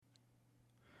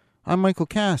I'm Michael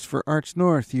Cast for Arts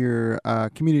North, your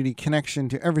community connection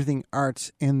to everything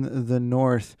arts in the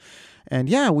North. And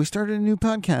yeah, we started a new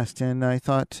podcast, and I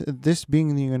thought this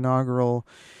being the inaugural,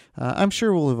 I'm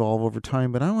sure will evolve over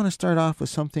time, but I want to start off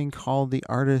with something called the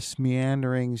Artist's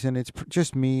Meanderings, and it's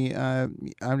just me.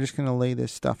 I'm just going to lay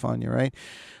this stuff on you, right?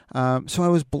 So I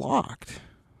was blocked,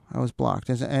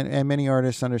 and many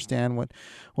artists understand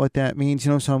what that means,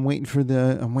 So I'm waiting for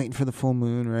the full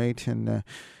moon, right?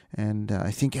 And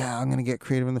I think, I'm going to get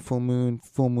creative in the full moon.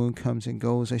 Full moon comes and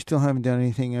goes. I still haven't done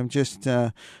anything. I'm just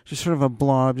sort of a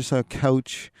blob, just a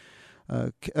couch,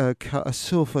 a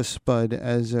sofa spud,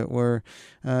 as it were,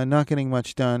 not getting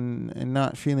much done and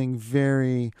not feeling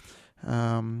very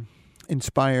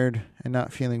inspired and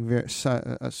not feeling very,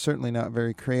 certainly not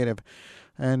very creative.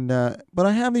 And but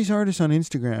I have these artists on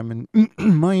Instagram, and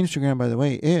my Instagram, by the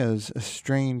way, is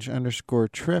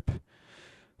strange_trip.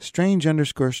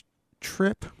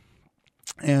 Strange_trip.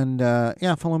 And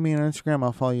follow me on Instagram.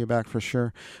 I'll follow you back for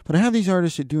sure. But I have these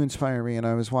artists that do inspire me, and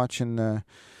I was watching some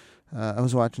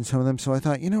of them. So I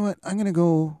thought, you know what? I'm gonna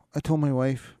go. I told my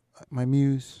wife, my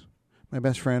muse, my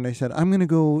best friend. I said, I'm gonna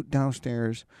go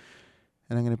downstairs,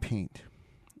 and I'm gonna paint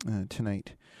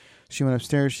tonight. She went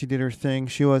upstairs. She did her thing.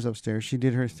 She was upstairs. She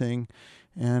did her thing,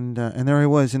 and there I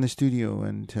was in the studio,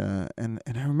 and I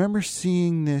remember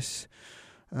seeing this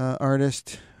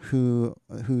artist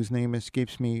whose name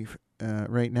escapes me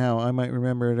right now. I might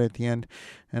remember it at the end,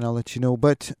 and I'll let you know.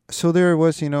 But so there it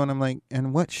was, and I'm like,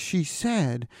 and what she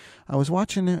said, I was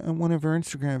watching one of her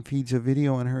Instagram feeds, a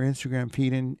video on her Instagram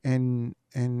feed, and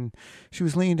she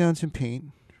was laying down some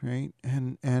paint, right?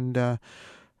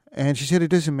 And she said, it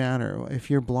doesn't matter if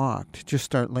you're blocked, just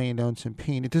start laying down some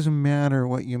paint. It doesn't matter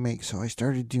what you make. So I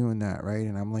started doing that, right?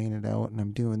 And I'm laying it out, and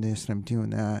I'm doing this, and I'm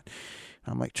doing that.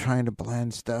 I'm like trying to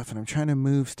blend stuff, and I'm trying to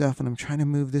move stuff, and I'm trying to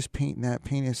move this paint and that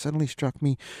paint. It suddenly struck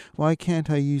me, why can't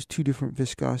I use two different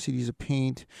viscosities of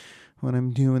paint when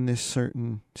I'm doing this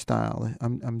certain style?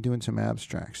 I'm doing some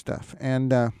abstract stuff,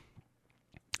 and I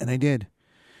did.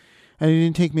 And it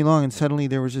didn't take me long, and suddenly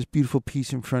there was this beautiful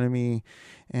piece in front of me,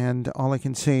 and all I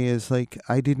can say is, like,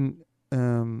 I didn't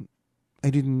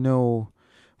know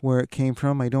where it came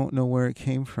from. I don't know where it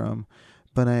came from,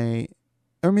 but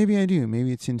or maybe I do.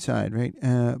 Maybe it's inside, right?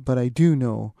 But I do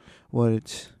know what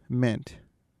it's meant,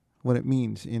 what it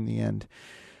means in the end.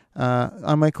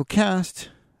 I'm Michael Cast.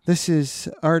 This is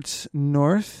Arts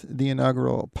North, the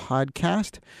inaugural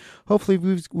podcast. Hopefully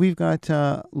we've got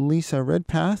Lisa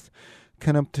Redpath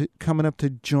coming up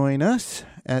to join us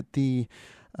at the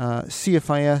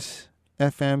CFIS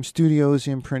FM studios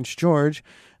in Prince George.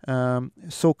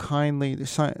 So kindly,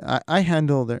 I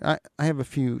handle I have a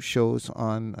few shows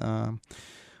on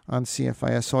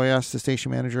CFIS. So I asked the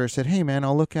station manager, I said, hey man,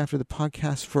 I'll look after the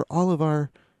podcast for all of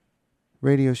our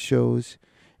radio shows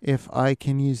if I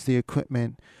can use the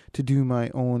equipment to do my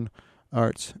own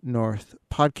Arts North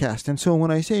podcast. And so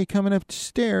when I say coming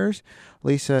upstairs,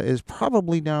 Lisa is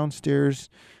probably downstairs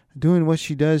doing what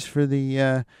she does for the,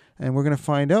 and we're going to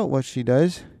find out what she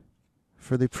does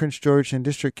for the Prince George and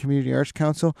District Community Arts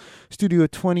Council, Studio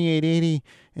 2880,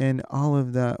 and all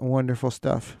of that wonderful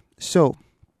stuff. So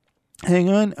hang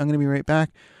on, I'm going to be right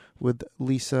back with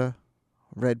Lisa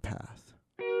Redpath.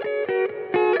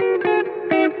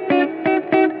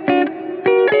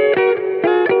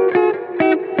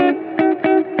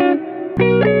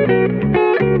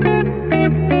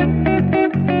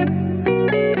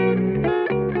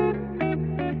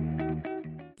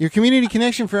 Your community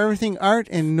connection for everything art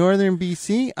in Northern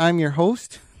BC. I'm your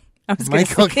host,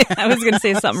 Michael. I was going to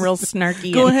say something real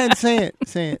snarky. Go ahead, say it.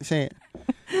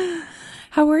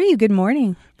 How are you? Good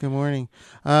morning. Good morning.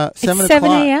 7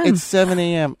 a.m. It's 7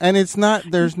 a.m. And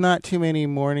there's not too many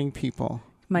morning people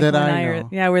Michael that and I know.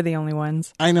 Yeah, we're the only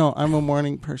ones. I know. I'm a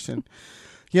morning person.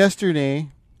 Yesterday,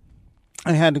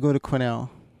 I had to go to Quesnel.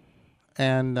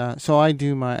 And so I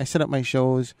set up my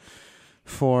shows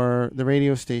for the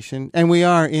radio station. And we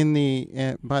are in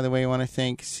the, by the way, I want to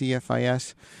thank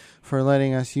CFIS for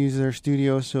letting us use their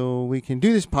studio so we can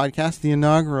do this podcast, the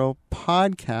inaugural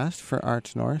podcast for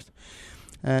Arts North.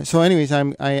 So anyways,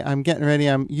 I'm getting ready.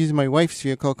 I'm using my wife's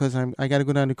vehicle because I got to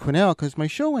go down to Quesnel because my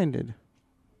show ended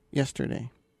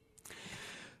yesterday.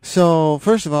 So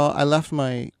first of all, I left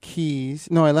my keys.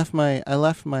 No, I left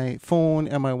my phone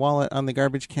and my wallet on the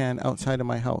garbage can outside of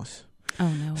my house. Oh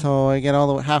no! So I get all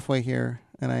the way halfway here,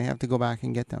 and I have to go back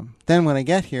and get them. Then when I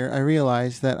get here, I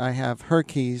realize that I have her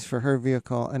keys for her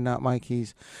vehicle and not my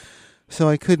keys. So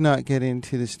I could not get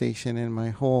into the station, and my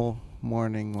whole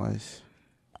morning was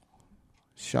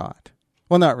shot.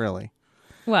 Well, not really.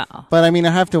 Well, but I mean,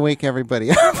 I have to wake everybody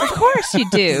up. of course you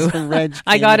do. So Reg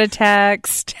I came got in. a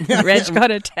text. Reg got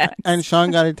a text. And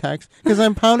Sean got a text because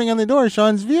I'm pounding on the door.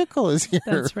 Sean's vehicle is here.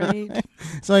 That's right.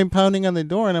 So I'm pounding on the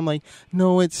door, and I'm like,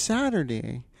 "No, it's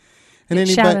Saturday." And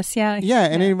Shabbos, yeah.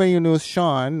 and anybody who knows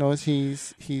Sean knows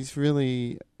he's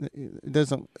really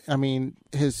doesn't. I mean,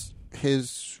 his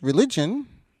religion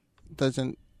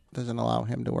doesn't allow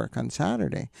him to work on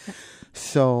Saturday.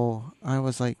 So I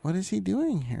was like, "What is he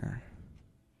doing here?"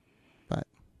 But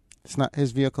it's not.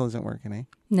 His vehicle isn't working, eh?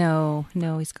 No,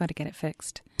 he's got to get it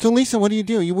fixed. So Lisa, what do you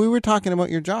do? We were talking about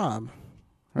your job,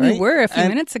 right? We were a few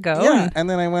minutes ago. Yeah, and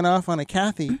then I went off on a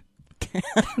Kathy.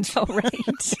 All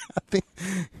right.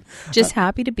 Just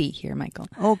happy to be here, Michael.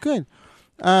 Oh, good.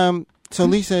 So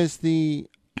Lisa is the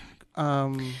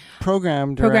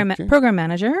program director, program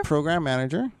manager. Program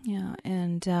manager. Yeah,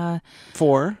 and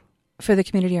for the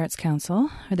Community Arts Council,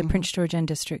 or the Prince George End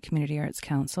District Community Arts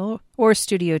Council, or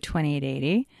Studio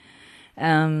 2880.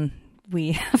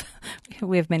 We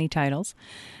have many titles,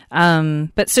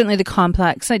 but certainly the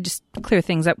Complex. I just clear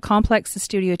things up. Complex, the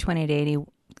Studio 2880.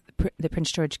 The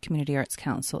Prince George Community Arts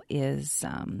Council is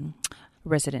a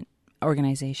resident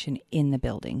organization in the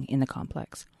building, in the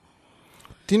complex.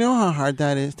 Do you know how hard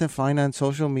that is to find on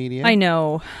social media? I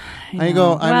know.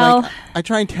 I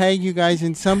try and tag you guys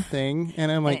in something,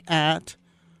 and I'm like, at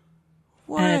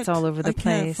what? And it's all over the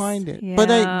place. I can't find it. Yeah. But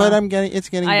it's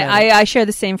getting better. I share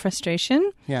the same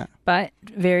frustration. Yeah. But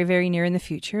very, very near in the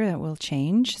future, that will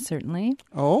change, certainly.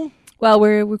 Oh? Well,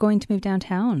 we're going to move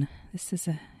downtown. This is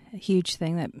a huge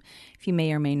thing that, if you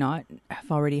may or may not have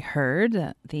already heard,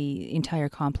 that the entire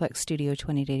complex, Studio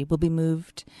 2880, will be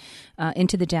moved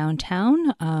into the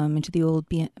downtown, into the old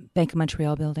Bank of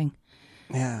Montreal building.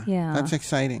 Yeah. That's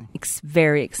exciting. It's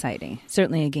very exciting.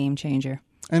 Certainly a game changer.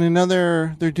 And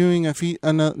they're doing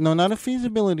not a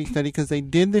feasibility study, because they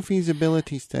did the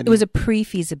feasibility study. It was a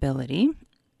pre-feasibility.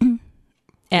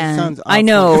 And sounds awful. I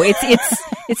know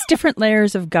it's different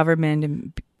layers of government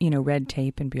and red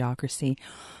tape and bureaucracy,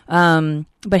 but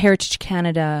Heritage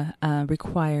Canada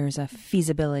requires a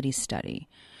feasibility study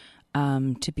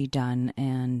to be done,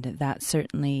 and that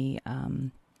certainly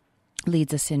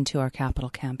leads us into our capital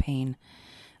campaign.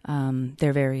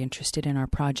 They're very interested in our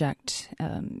project.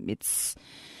 It's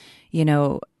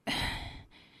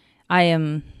I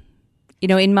am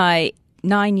in my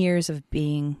 9 years of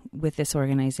being with this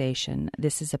organization,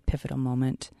 this is a pivotal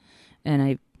moment.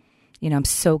 And I'm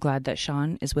so glad that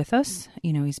Sean is with us.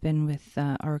 He's been with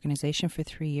our organization for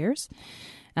 3 years.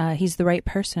 He's the right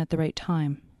person at the right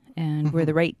time. And we're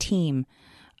the right team,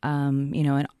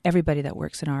 and everybody that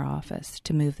works in our office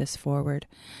to move this forward.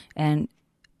 And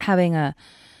having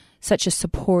such a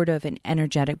supportive and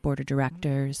energetic board of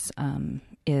directors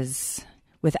is,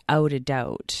 without a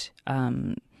doubt,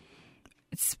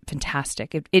 it's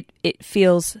fantastic. It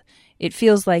feels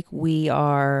like we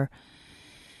are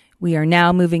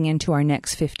now moving into our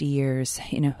next 50 years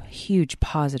in a huge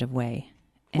positive way.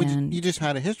 And you just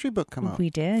had a history book come out. We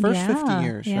did. First 50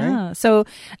 years, right? So,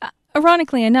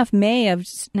 ironically enough, May of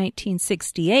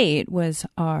 1968 was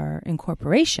our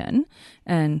incorporation.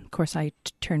 And of course, I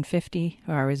turned 50,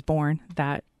 or I was born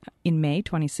that in May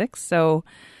 26th. So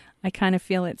I kind of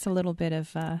feel it's a little bit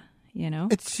of,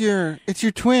 It's your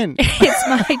twin. It's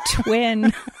my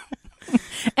twin.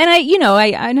 And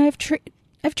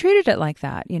I've treated it like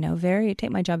that, I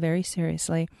take my job very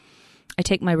seriously. I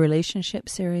take my relationship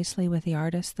seriously with the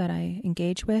artists that I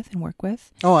engage with and work with.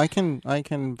 Oh, I can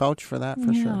vouch for that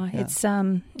for sure. Yeah, it's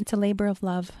a labor of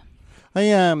love.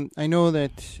 I know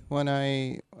that when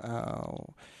I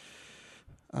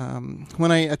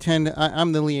attend,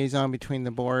 I'm the liaison between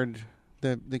the board,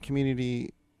 the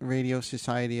Community Radio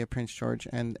Society of Prince George,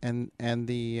 and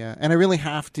I really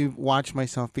have to watch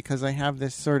myself, because I have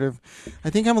this sort of, I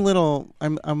think I'm a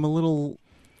little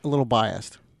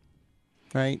biased,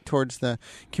 right, towards the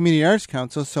Community Arts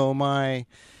Council. So I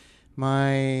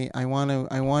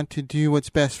want to do what's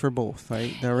best for both,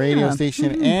 right, the radio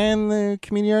station and the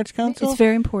Community Arts Council. It's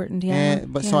very important, yeah.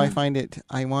 So I find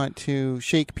I want to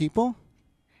shake people.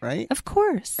 Right? Of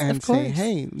course. And say,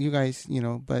 hey, you guys,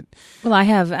 but... Well, I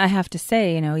have to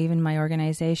say, even my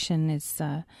organization is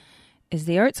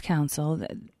the Arts Council.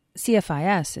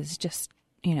 CFIS is just,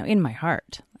 in my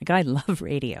heart. Like, I love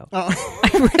radio. Oh.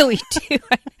 I really do.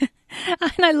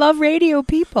 And I love radio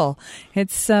people.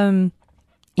 It's, Which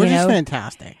is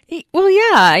fantastic. Well,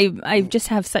 yeah, I just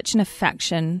have such an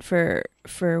affection for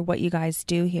what you guys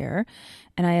do here.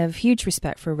 And I have huge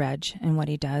respect for Reg and what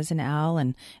he does, and Al,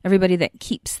 and everybody that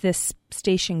keeps this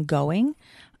station going.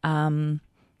 I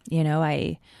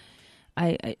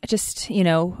just,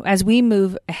 as we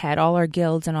move ahead, all our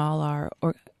guilds and all our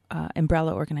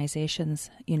umbrella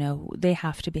organizations, they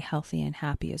have to be healthy and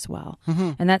happy as well.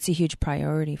 Mm-hmm. And that's a huge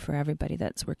priority for everybody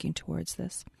that's working towards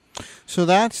this. So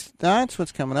that's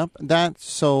what's coming up.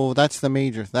 That's the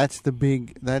major. That's the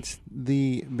big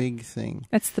thing.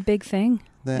 That's the big thing.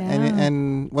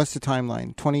 And what's the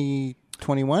timeline?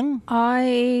 2021?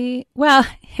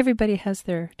 Everybody has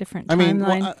their different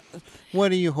timeline. Well,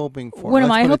 what are you hoping for? What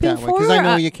am I hoping for? Because I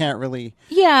know you can't really.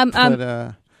 Yeah,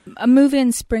 a move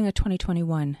in spring of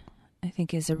 2021. I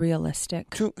think is a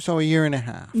realistic. So a year and a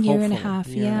half. Year and a half,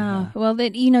 yeah. Well,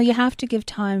 you have to give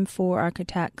time for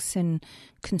architects and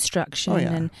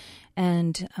construction,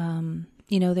 and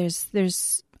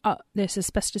there's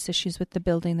asbestos issues with the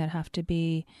building that have to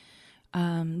be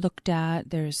looked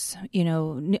at. There's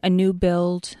a new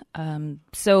build,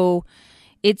 so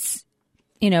it's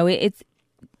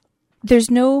there's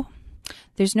no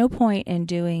point in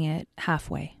doing it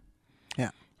halfway.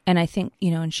 And I think,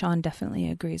 and Sean definitely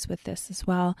agrees with this as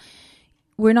well.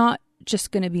 We're not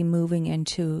just going to be moving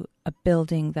into a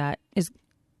building that is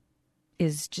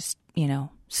just,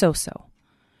 so-so,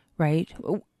 right?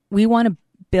 We want to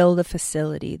build a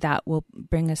facility that will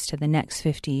bring us to the next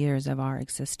 50 years of our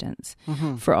existence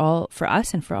for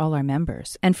us and for all our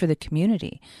members and for the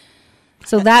community.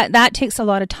 So that takes a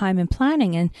lot of time and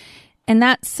planning, and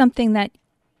that's something that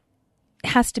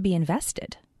has to be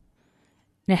invested.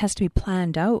 And it has to be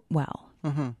planned out well.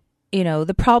 Mm-hmm.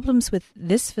 The problems with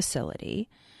this facility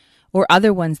or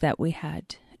other ones that we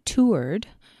had toured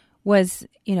was,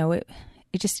 it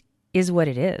just is what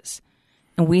it is.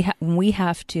 And we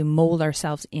have to mold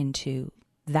ourselves into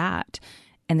that.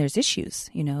 And there's issues,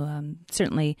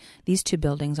 certainly these two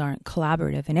buildings aren't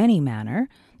collaborative in any manner.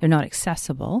 They're not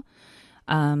accessible.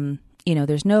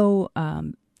 There's no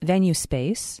venue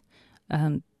space.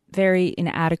 Very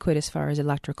inadequate as far as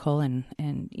electrical and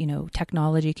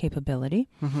technology capability.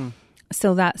 Mm-hmm.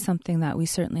 So that's something that we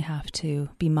certainly have to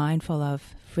be mindful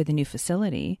of for the new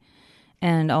facility,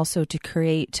 and also to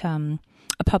create a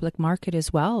public market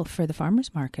as well for the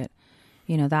farmers market.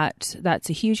 That's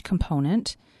a huge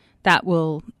component that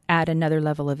will add another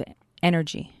level of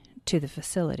energy to the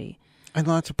facility. And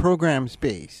lots of program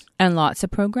space.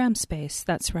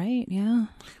 That's right, yeah.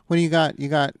 What do you got? You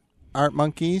got Art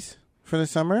Monkeys for the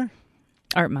summer?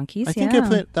 Art Monkeys, I think I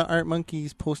put the Art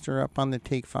Monkeys poster up on the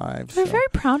Take 5. We're very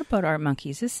proud about Art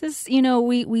Monkeys. This is,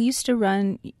 we used to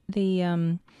run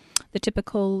the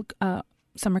typical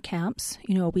summer camps,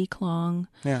 a week long,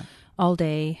 all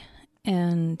day.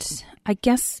 And I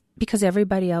guess because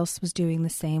everybody else was doing the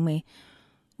same, we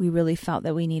really felt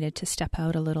that we needed to step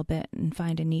out a little bit and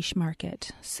find a niche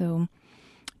market. So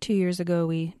 2 years ago,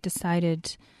 we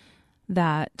decided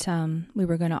that we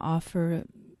were going to offer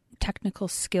technical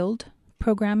skilled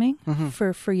programming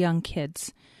for young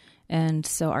kids. And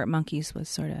so Art Monkeys was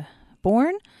sort of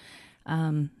born.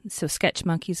 So Sketch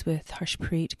Monkeys with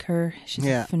Harshpreet Kaur. She's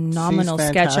a phenomenal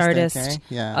sketch artist.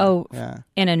 And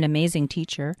an amazing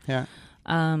teacher.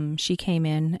 She came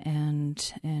in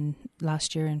and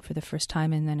last year and for the first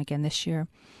time, and then again this year.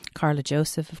 Carla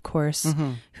Joseph, of course,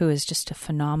 who is just a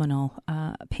phenomenal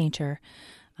painter.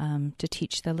 To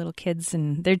teach the little kids,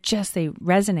 and they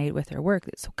resonate with their work.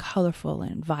 It's so colorful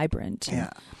and vibrant.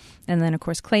 And then, of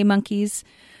course, Clay Monkeys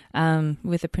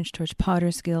with the Prince George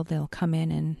Potters Guild. They'll come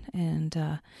in and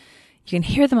you can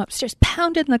hear them upstairs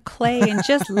pounding the clay and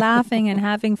just laughing and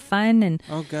having fun and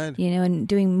and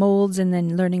doing molds and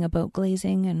then learning about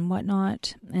glazing and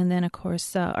whatnot. And then, of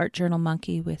course, Art Journal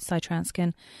Monkey with Cy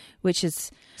Transkin, which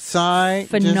is phenomenal.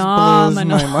 Just blows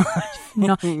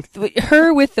my mind.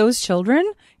 Her with those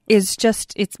children is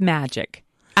it's magic.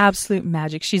 Absolute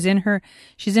magic. She's in her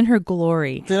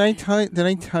glory. Did I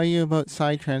tell you about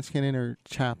Cy Transkin in her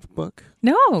chapbook?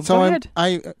 No, go ahead.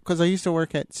 Because I used to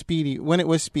work at Speedy when it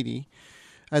was Speedy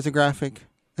as a graphic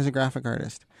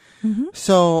artist. Mm-hmm.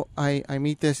 So I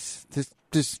meet this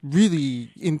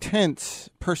really intense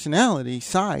personality.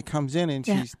 Cy comes in and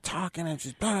she's talking and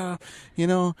she's blah,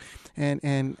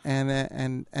 and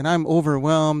I'm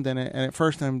overwhelmed and at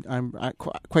first I'm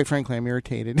quite frankly I'm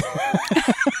irritated.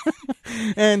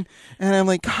 and I'm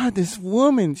like, God, this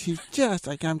woman, she's just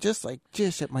like, I'm just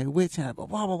at my wit's end, blah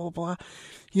blah blah blah,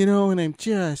 and I'm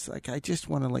just like, I just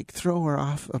want to throw her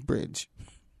off a bridge,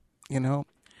 And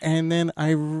then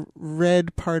I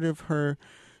read part of her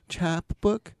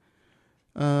chapbook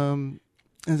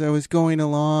as I was going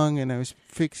along, and I was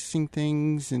fixing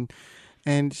things, and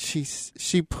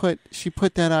she put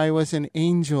that I was an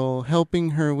angel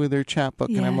helping her with her chapbook,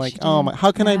 and I'm like, oh my,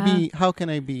 how can I be?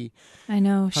 I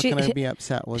know. How can I be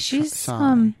upset with she's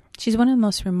one of the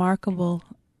most remarkable,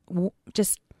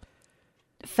 just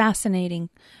fascinating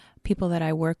people that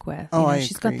I work with. Oh, I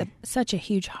she's agree. got such a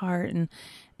huge heart and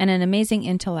an amazing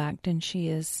intellect, and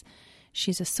she's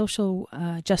a social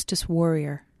justice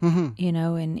warrior.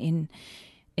 Mm-hmm.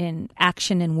 In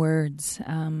action and words.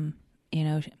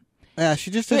 Yeah,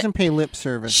 she just doesn't pay lip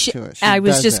service to it. She I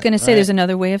was does just it, going to say right? there's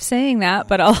another way of saying that,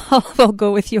 but I'll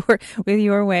go with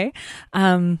your way.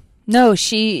 No,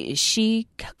 she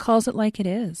calls it like it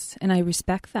is, and I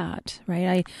respect that,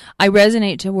 right? I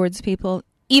resonate towards people,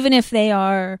 even if they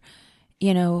are,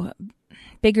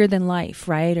 bigger than life,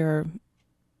 right? Or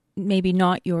maybe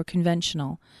not your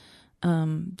conventional,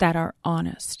 that are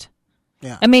honest.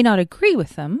 Yeah. I may not agree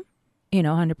with them,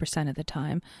 100% of the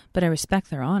time, but I respect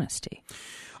their honesty.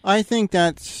 I think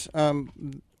that's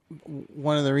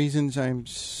one of the reasons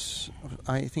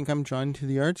I think I'm drawn to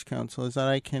the Arts Council is that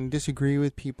I can disagree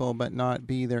with people but not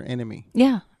be their enemy.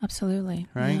 Yeah, absolutely.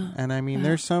 Right? Yeah. And I mean,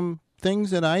 there's some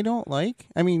things that I don't like.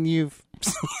 I mean,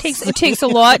 It takes a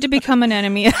lot to become an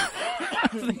enemy of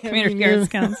the Community Arts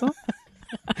Council.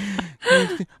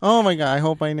 Oh my God, I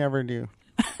hope I never do.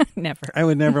 Never. I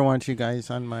would never want you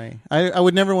guys on my. I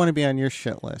would never want to be on your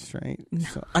shit list, right? No.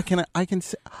 So I can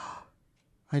say.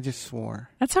 I just swore.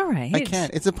 That's all right. I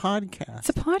can't. It's a podcast. It's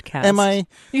a podcast. Am I?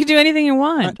 You can do anything you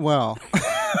want. Well,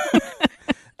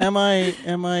 am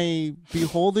I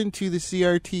beholden to the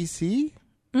CRTC?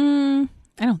 I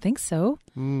don't think so.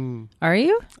 Are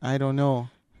you? I don't know.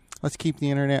 Let's keep the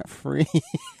internet free,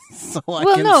 so I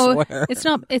Well, can no, swear.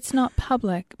 it's not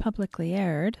publicly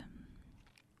aired.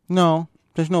 No,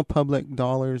 there's no public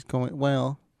dollars going.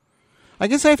 Well, I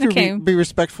guess I have to be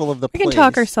respectful of the We place. can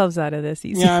talk ourselves out of this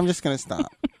easy. Yeah, I'm just gonna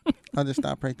stop. I'll just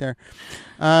stop right there.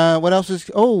 What else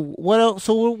is? Oh, what else?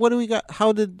 So what do we got?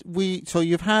 How did we? So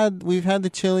we've had the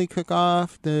chili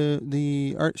cook-off,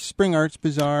 the Spring Arts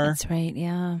Bazaar. That's right.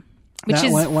 Yeah, which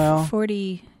That went well.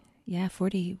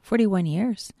 41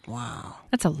 years. Wow,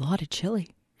 That's a lot of chili.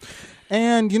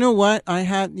 And you know what? I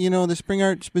had the Spring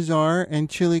Arts Bazaar and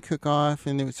chili cook-off,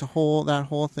 and it was that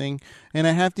whole thing. And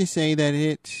I have to say that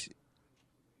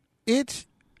it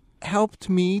helped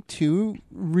me to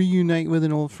reunite with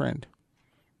an old friend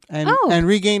and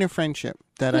regain a friendship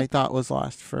that I thought was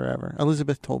lost forever.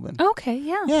 Elizabeth Tobin. Okay,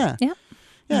 yeah. Yeah.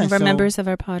 One of our members of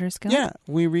our Potter's Guild. Yeah,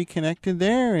 we reconnected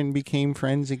there and became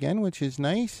friends again, which is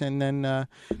nice. And then,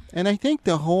 and I think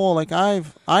the whole, I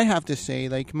have to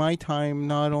say, my time,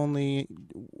 not only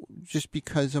just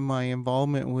because of my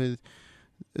involvement with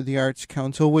the Arts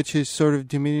Council, which has sort of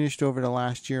diminished over the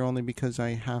last year only because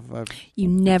I have You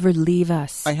never leave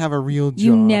us. I have a real job.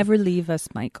 You never leave us,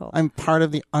 Michael. I'm part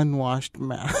of the unwashed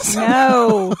mass.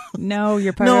 No,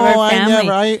 you're part of our family. I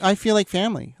never. I feel like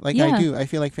family. I Yeah. do. I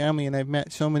feel like family, and I've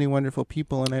met so many wonderful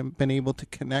people, and I've been able to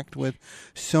connect with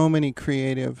so many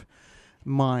creative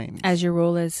minds. As your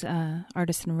role as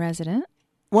artist in resident.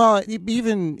 Well,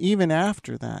 even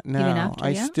after that, now I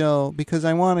yeah? still, because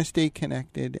I want to stay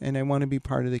connected and I want to be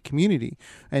part of the community.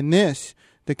 And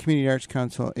the Community Arts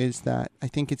Council is that. I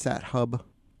think it's that hub.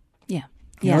 Yeah.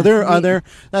 You know, there are other.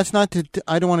 That's not to.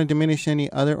 I don't want to diminish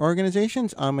any other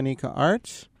organizations. Amanika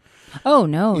Arts. Oh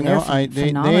no, You they're know,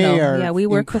 phenomenal. they are Yeah, we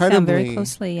work with them very incredibly-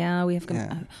 closely. Yeah, we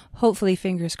have hopefully,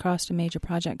 fingers crossed, a major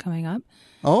project coming up.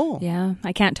 Oh, Yeah,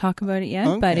 I can't talk about it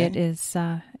yet, but Okay. it is.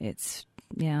 I'm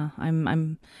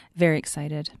very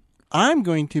excited. I'm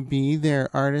going to be their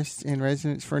artist in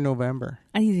residence for November.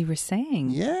 As you were saying.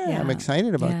 Yeah, I'm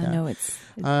excited about that. No, it's.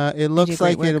 It looks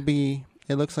great like work. it'll be.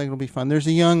 It looks like it'll be fun. There's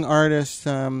a young artist,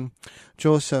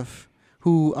 Joseph,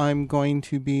 who I'm going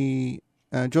to be.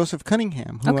 Joseph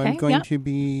Cunningham, who I'm going to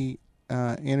be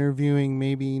interviewing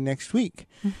maybe next week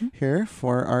here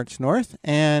for Arts North,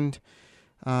 and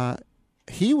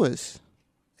he was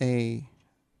a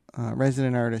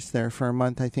resident artist there for a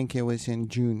month. I think it was in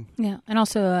June. Yeah, and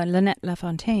also Lynette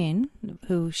Lafontaine,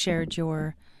 who shared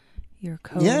your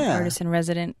co-artist in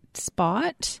resident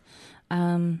spot.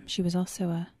 She was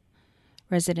also a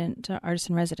artist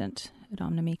in resident at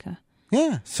Omnimika.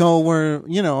 Yeah, so we're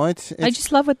it's I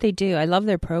just love what they do. I love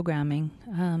their programming.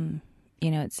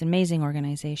 It's an amazing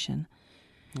organization.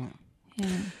 Yeah.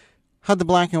 How'd the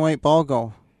black and white ball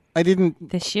go?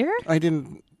 This year? I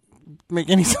didn't make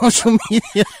any social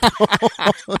media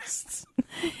posts.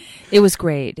 It was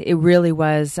great. It really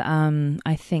was.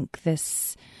 I think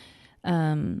this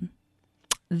new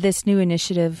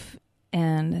initiative,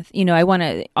 and I want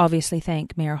to obviously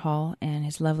thank Mayor Hall and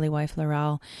his lovely wife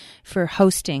Laurel for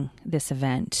hosting this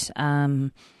event.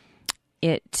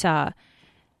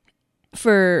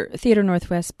 For Theatre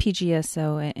Northwest,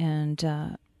 PGSO,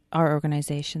 and our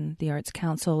organization, the Arts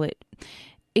Council,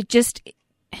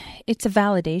 it's a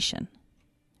validation,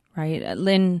 right?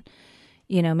 Lynn,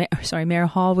 Mayor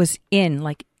Hall was in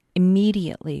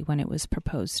immediately when it was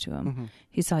proposed to him. Mm-hmm.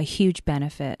 He saw a huge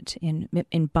benefit in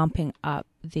bumping up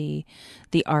the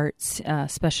arts,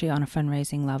 especially on a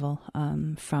fundraising level,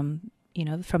 from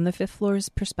the fifth floor's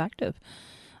perspective.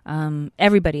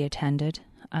 Everybody attended.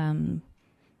 The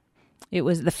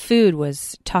food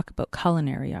was, talk about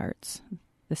culinary arts.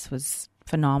 This was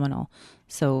phenomenal.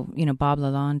 So, Bob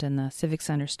Lalonde and the Civic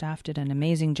Center staff did an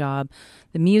amazing job.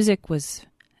 The music was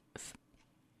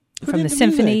from the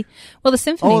symphony. Music? Well, the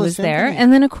symphony was there.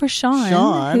 And then, of course,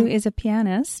 Sean, who is a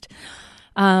pianist,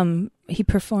 he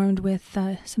performed with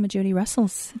some of Jody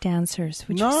Russell's dancers,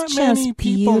 which was just many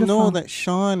people beautiful. know that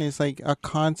Sean is like a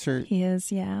concert. He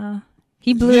is, yeah.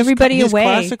 He blew everybody away. He's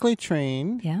classically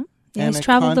trained. Yeah. And he's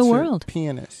traveled the concert world.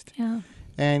 Pianist. Yeah.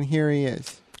 And here he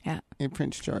is. Yeah. In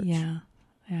Prince George. Yeah.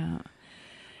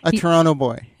 Toronto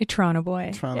boy. A Toronto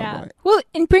boy. Toronto boy. Well,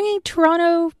 in bringing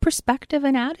Toronto perspective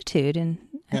and attitude, and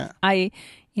yeah. I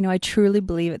truly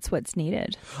believe it's what's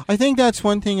needed. I think that's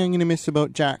one thing I'm going to miss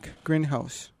about Jack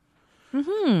Grinhouse.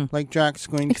 Mm-hmm. Like Jack's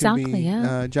going to be.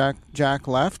 Yeah. Jack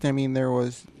left. I mean,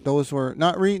 those were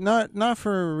not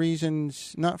for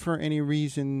reasons, not for any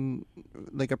reason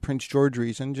like a Prince George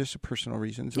reason, just a personal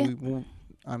reason. So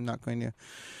I'm not going to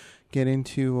get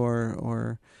into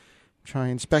or try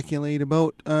and speculate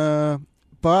about.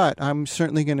 But I'm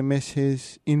certainly going to miss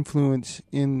his influence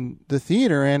in the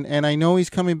theater, and I know he's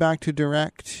coming back to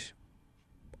direct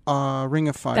Ring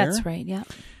of Fire. That's right. Yeah.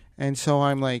 And so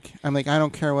I'm like, I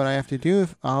don't care what I have to do.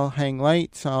 If I'll hang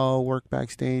lights, I'll work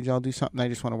backstage, I'll do something. I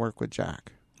just want to work with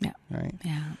Jack. Yeah. Right.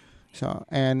 Yeah. So,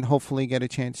 and hopefully get a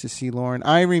chance to see Lauren.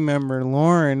 I remember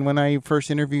Lauren when I first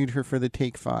interviewed her for the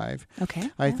Take 5. Okay.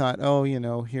 I thought,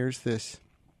 here's this.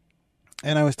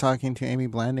 And I was talking to Amy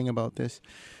Blanding about this.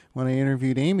 When I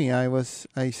interviewed Amy, I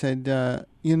said,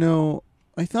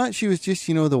 I thought she was just,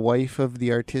 the wife of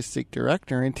the artistic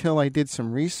director until I did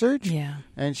some research. Yeah.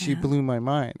 And she blew my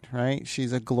mind, right?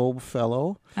 She's a Globe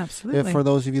Fellow. Absolutely. For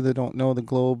those of you that don't know, a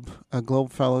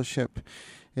Globe Fellowship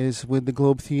is with the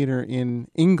Globe Theatre in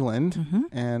England, mm-hmm.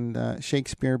 and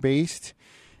Shakespeare-based.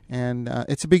 And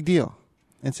it's a big deal.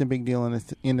 It's a big deal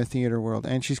in the theater world.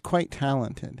 And she's quite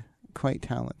talented.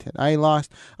 I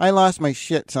lost my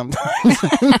shit sometimes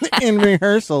in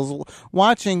rehearsals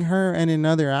watching her and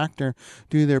another actor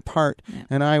do their part,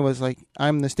 and I was like, I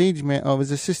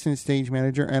was assistant stage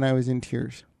manager, and I was in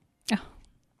tears.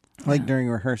 During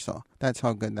rehearsal. That's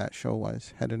how good that show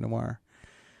was, Head of Noir.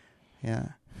 Yeah.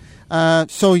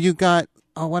 So you got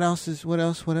what else is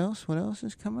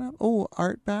coming up? Oh,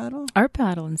 Art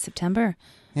Battle in September.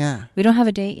 Yeah. We don't have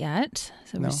a date yet,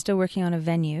 so we're still working on a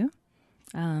venue.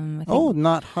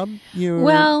 Not Hub.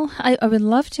 Well, I would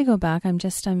love to go back. I'm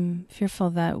fearful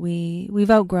that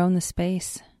we've outgrown the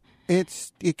space.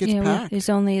 It gets packed.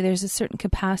 There's a certain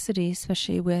capacity,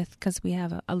 especially because we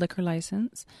have a liquor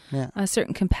license. Yeah. A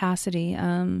certain capacity.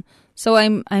 So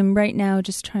I'm right now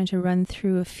just trying to run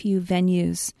through a few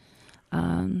venues,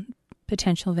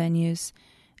 potential venues,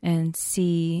 and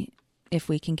see if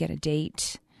we can get a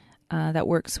date that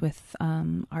works with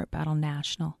Art Battle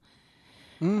National.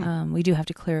 We do have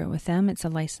to clear it with them. It's a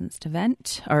licensed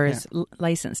event, or is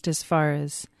licensed as far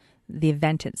as the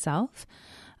event itself.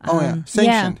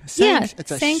 Sanctioned.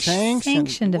 It's a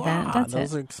sanctioned event. That's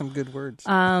those are some good words.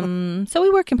 So we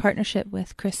work in partnership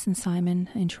with Chris and Simon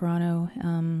in Toronto.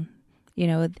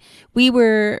 We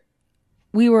were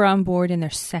on board in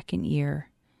their second year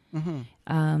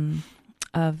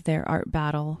of their Art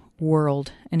Battle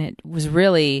world, and it was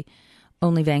really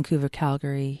only Vancouver,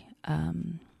 Calgary,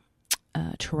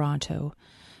 Toronto.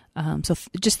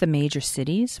 Just the major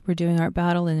cities were doing Art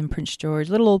Battle, and then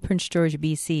little old Prince George,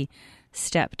 BC,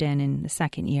 stepped in the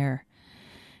second year,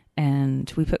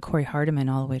 and we put Corey Hardiman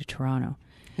all the way to Toronto.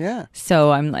 Yeah.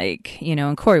 So I'm like,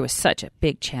 and Corey was such a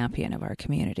big champion of our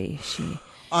community. She,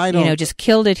 just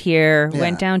killed it here. Yeah.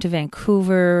 Went down to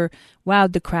Vancouver,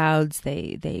 wowed the crowds.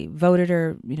 They voted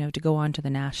her, to go on to the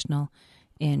national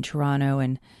in Toronto,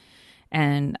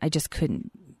 and I just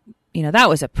couldn't. That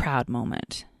was a proud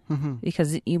moment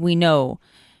because we know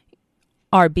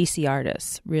our BC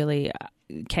artists really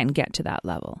can get to that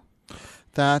level.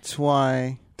 That's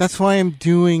why I'm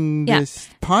doing this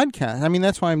podcast. I mean,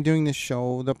 that's why I'm doing this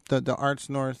show, the Arts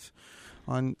North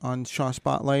on Shaw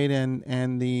Spotlight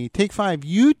and the Take 5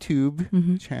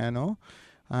 YouTube channel,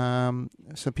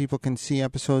 so people can see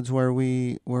episodes where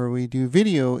we do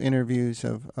video interviews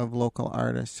of local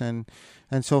artists, and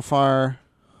so far.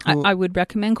 I would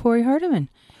recommend Corey Hardiman.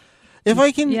 If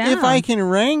I can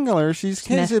wrangle her, it's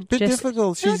a bit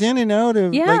difficult. She's in and out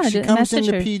of, she comes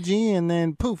into PG and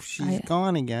then poof, she's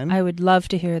gone again. I would love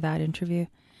to hear that interview.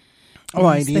 Oh,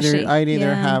 I'd Especially- either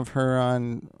yeah. have her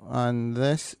on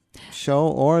this show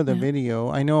or the Yeah. video.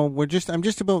 I know I'm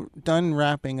just about done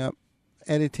wrapping up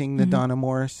editing the Mhm. Donna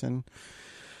Morrison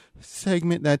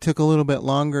segment. That took a little bit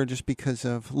longer just because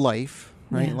of life,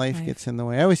 right? Yeah, Life life. gets in the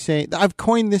way. I always say, I've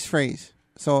coined this phrase.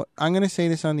 So I'm going to say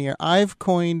this on the air. I've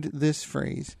coined this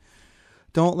phrase.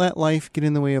 Don't let life get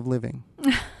in the way of living.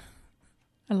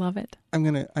 I love it. I'm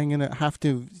gonna have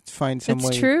to find some It's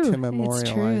way true. to It's memorialize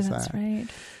true. That's that.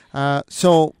 right.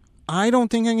 So I don't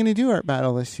think I'm going to do Art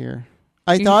Battle this year.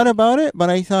 I You- thought about it, but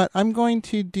I thought I'm going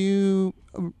to do.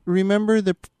 Remember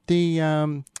the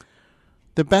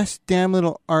best damn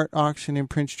little art auction in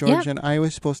Prince George, Yep. and I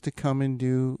was supposed to come and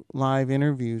do live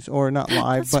interviews, or not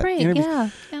live, That's but right. interviews.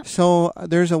 Yeah. So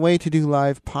there's a way to do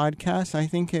live podcasts. I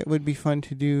think it would be fun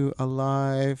to do a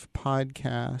live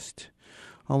podcast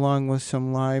along with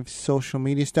some live social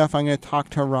media stuff. I'm going to talk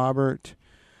to Robert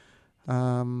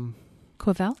Quavel?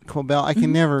 Quabell. I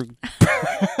can never.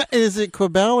 Is it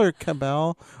Quabell or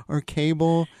Cabell or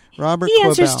Cable? Robert He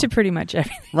answers Quabell. to pretty much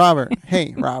everything. Robert.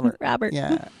 Hey, Robert. Robert.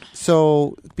 Yeah.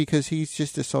 So because he's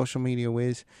just a social media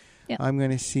whiz, Yeah. I'm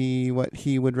going to see what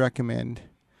he would recommend,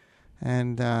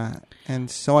 and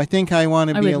so I think I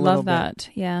want to I be would a little love that.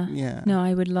 Yeah. bit. Yeah. No,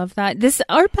 I would love that. This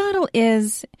art battle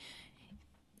is.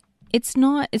 It's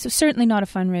certainly not a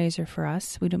fundraiser for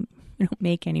us. We don't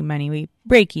make any money. We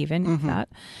break even Mhm. with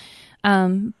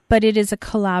that. But it is a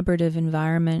collaborative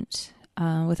environment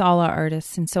with all our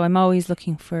artists, and so I'm always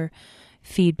looking for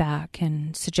feedback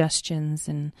and suggestions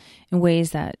and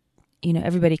ways that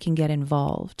everybody can get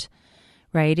involved.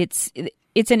 Right? It's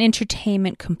an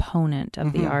entertainment component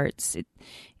of the Mhm. arts.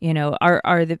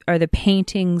 Are the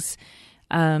paintings,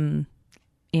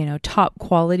 top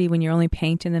quality when you're only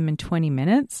painting them in 20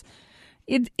 minutes?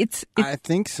 It's I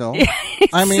think so.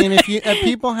 I mean, if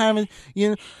people haven't,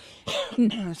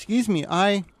 excuse me,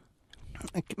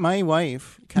 my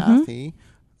wife Kathy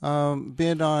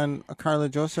bid on a Carla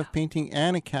Joseph painting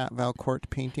and a Kat Valcourt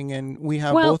painting, and we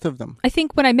have Well, both of them. I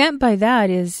think what I meant by that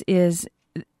is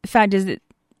the fact is that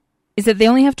they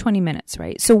only have 20 minutes,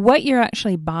 right? So what you're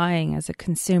actually buying as a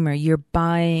consumer, you're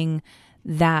buying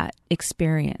that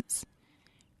experience,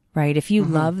 right? If you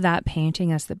love that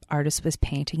painting as the artist was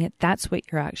painting it, that's what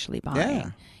you're actually buying. Yeah.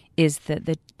 Is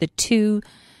the two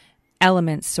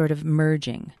elements sort of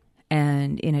merging,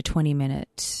 and in a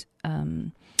 20-minute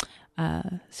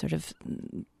sort of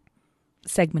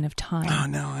segment of time. Oh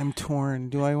no, I'm torn.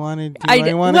 Do I want to? I-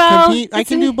 I want to well, compete? I it's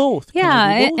can a- do both. Can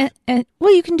I Yeah, do both? and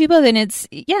well, you can do both, and it's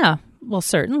well,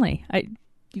 certainly.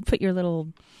 You put your little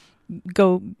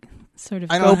go sort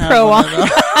of I don't have GoPro one on. of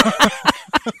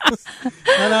those.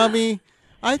 And I'll be.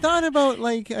 I thought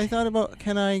about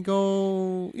can I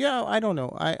go? Yeah, I don't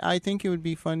know. I think it would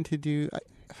be fun to do.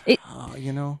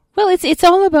 Well, it's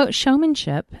all about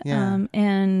showmanship, Yeah.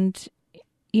 and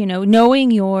knowing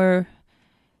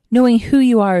who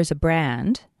you are as a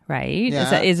brand, right?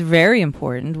 Yeah. Is very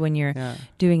important when you're Yeah.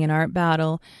 doing an art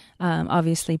battle.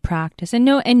 Obviously, practice and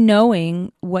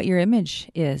knowing what your image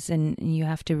is, and you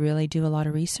have to really do a lot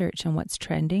of research on what's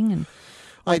trending and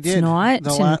I what's did.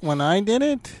 not. When I did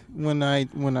it, when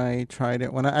I tried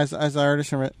it, as an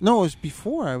artist, no, it was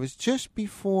before. I was just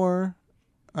before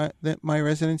that my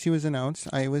residency was announced.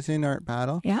 I was in Art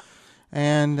Battle. Yeah.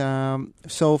 And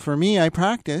so for me, I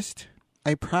practiced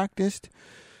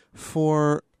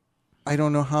for I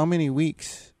don't know how many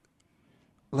weeks.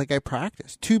 Like I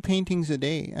practiced 2 paintings a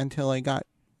day until I got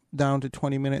down to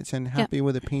 20 minutes and happy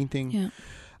with a painting.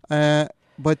 Yeah.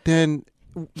 But then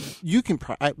you can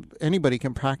anybody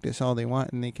can practice all they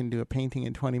want and they can do a painting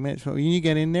in 20 minutes. But when you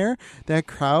get in there, that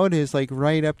crowd is like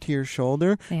right up to your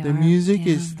shoulder. They The are, music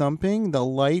yeah. is thumping. The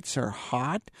lights are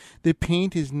hot. The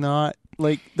paint is not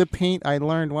like the paint. I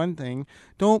learned one thing: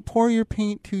 don't pour your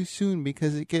paint too soon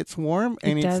because it gets warm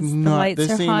and It it's does. The not lights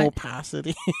the are same hot.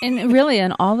 opacity. And really,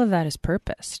 and all of that is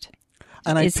purposed.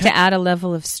 And Is to add a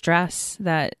level of stress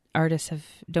that artists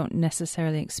don't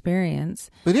necessarily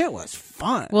experience. but it was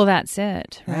fun. Well, that's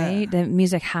it, Yeah. right? The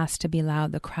music has to be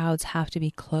loud. The crowds have to be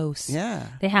close. Yeah.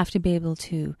 They have to be able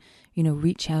to,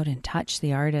 reach out and touch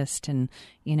the artist and,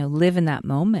 live in that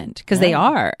moment. Because they Yeah.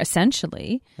 are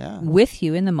essentially Yeah. with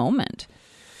you in the moment.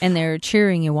 And they're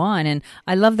cheering you on. And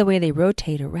I love the way they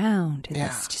rotate around. Yeah.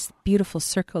 It's just beautiful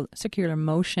circular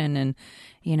motion. And,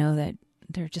 that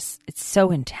they're just, it's so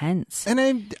intense.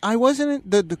 And I wasn't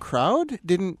the crowd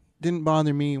didn't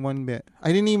bother me one bit.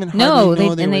 I didn't even hardly No,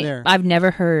 know they were there. I've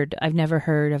never heard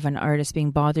of an artist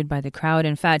being bothered by the crowd.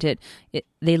 In fact,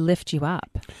 they lift you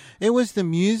up. It was the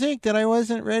music that I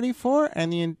wasn't ready for,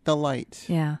 and the lights,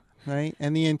 Yeah. right,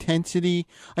 and the intensity.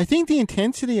 I think the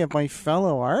intensity of my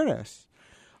fellow artists,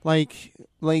 like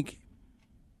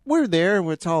we're there.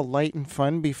 It's all light and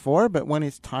fun before, but when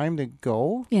it's time to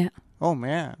go, Yeah. oh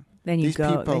man, Then you these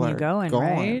go. people Then are you're going,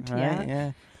 right?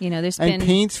 Yeah. You know, there's And been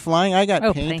paint's flying. I got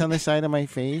Oh, paint paint. on the side of my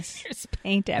face. there's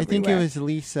paint everywhere. I think it was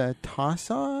Lisa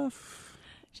Tossoff.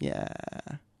 Yeah,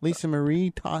 Lisa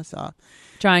Marie Tossoff.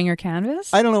 drawing your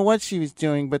canvas. I don't know what she was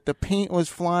doing, but the paint was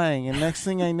flying. And next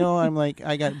thing I know, I'm like,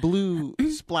 I got blue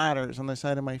splatters on the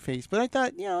side of my face. But I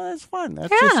thought, that's fun.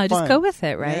 That's yeah, just fun. go with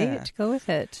it, right? Yeah. Go with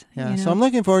it. Yeah, you so know? I'm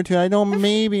looking forward to it. I know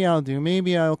maybe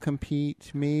I'll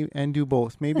compete, and do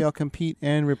both. Maybe I'll compete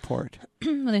and report.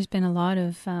 Well, there's been a lot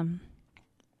of, and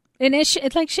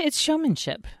it's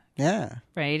showmanship, Yeah.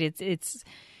 right? It's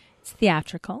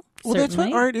theatrical. Well, that's what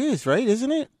certainly. art is, right?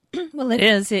 Isn't it? Well, it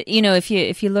is.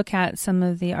 If you look at some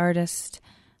of the artists,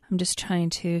 I'm just trying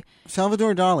to.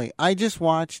 Salvador Dali. I just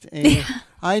watched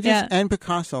and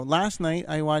Picasso. Last night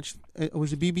I watched, it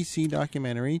was a BBC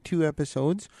documentary, 2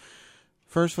 episodes.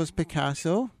 First was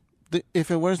Picasso.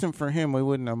 If it wasn't for him, we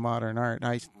wouldn't have modern art.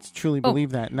 I truly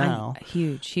believe that now. I'm a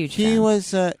huge He fan.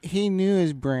 was, he knew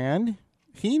his brand.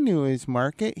 He knew his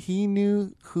market. He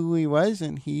knew who he was,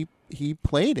 and he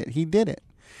played it. He did it.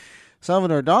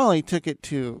 Salvador Dali took it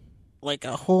to like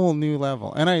a whole new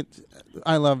level, and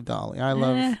I love Dali. I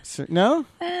love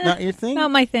not your thing. Not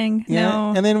my thing. Yeah,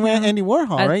 No. and then Andy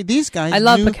Warhol, right? These guys. I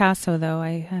love knew, Picasso though.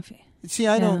 I have. See,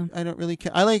 I don't really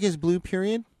care. I like his blue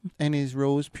period and his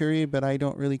rose period, but I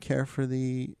don't really care for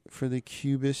the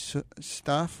Cubist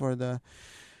stuff or the.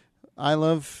 I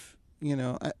love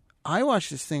I watched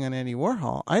this thing on Andy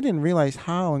Warhol. I didn't realize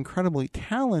how incredibly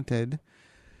talented.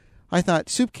 I thought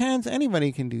soup cans,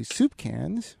 anybody can do soup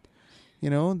cans.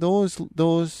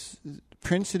 Those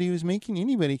prints that he was making,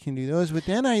 anybody can do those. But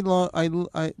then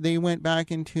they went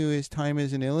back into his time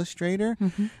as an illustrator,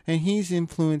 and he's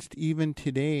influenced even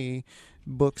today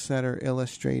books that are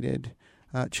illustrated,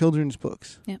 children's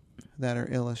books that are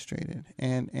illustrated.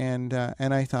 And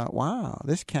I thought, wow,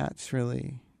 this cat's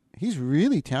he's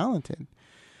really talented.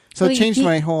 So it changed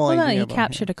my whole idea. He about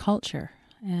captured him. a culture,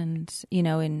 and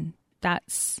and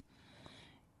that's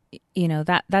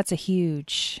that's a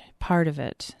huge part of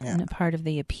it, and a part of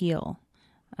the appeal.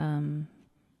 And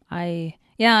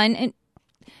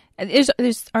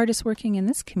there's artists working in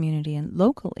this community and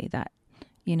locally that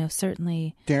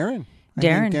certainly Darren.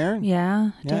 Darren,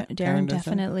 yeah, Darren Darren does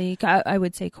definitely. I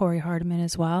would say Corey Hardiman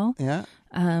as well. Yeah.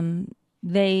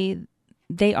 They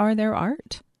are their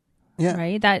art. Yeah.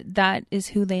 Right. That is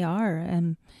who they are.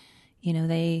 And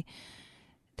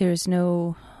there's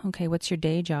no, okay, what's your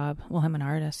day job? Well, I'm an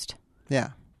artist. Yeah.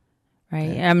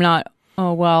 Right. Yeah. I'm not,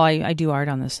 I do art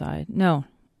on the side. No,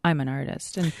 I'm an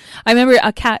artist. And I remember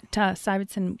Kat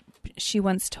Syvertson, she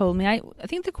once told me, I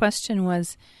think the question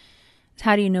was,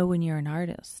 how do you know when you're an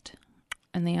artist?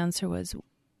 And the answer was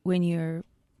when you're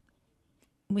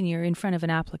in front of an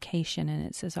application and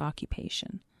it says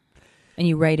occupation and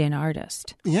you write in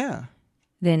artist. Yeah.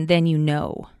 Then you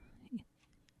know.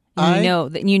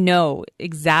 You know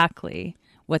exactly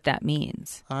what that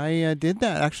means. I did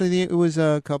that. Actually, it was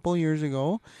a couple years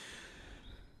ago.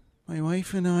 My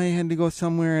wife and I had to go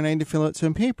somewhere, and I had to fill out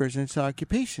some papers, and it's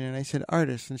occupation. And I said,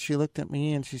 artist. And she looked at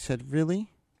me, and she said,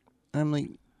 really? And I'm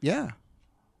like, yeah.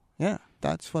 Yeah,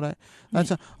 that's what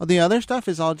the other stuff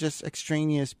is all just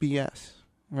extraneous BS,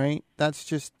 right? That's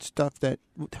just stuff that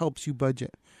helps you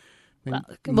budget. I'm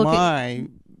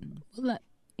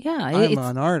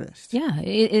an artist. Yeah,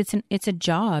 it's a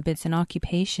job. It's an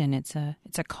occupation. It's a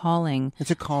calling.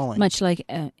 It's a calling, much like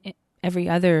every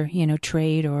other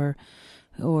trade or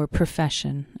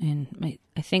profession. And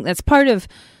I think that's part of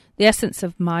the essence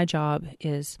of my job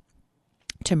is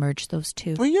to merge those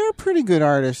two. Well, you're a pretty good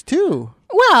artist too.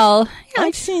 Well, yeah,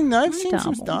 I've seen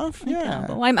some stuff. Yeah,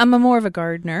 I'm a more of a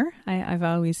gardener. I've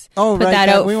always put right, that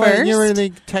out first. You were to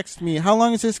text me. How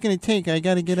long is this going to take? I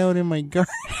got to get out in my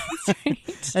garden.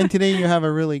 Right. And today you have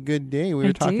a really good day. We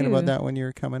were talking about that when you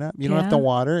were coming up. You don't have to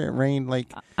water. It rained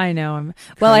like. I know.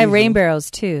 Well, I have rain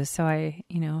barrels too, so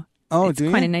Oh, it's do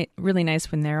you? kind of really nice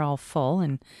when they're all full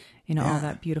and all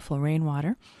that beautiful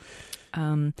rainwater.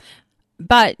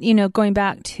 But going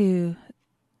back to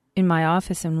in my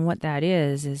office and what that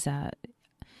is that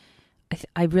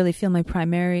I really feel my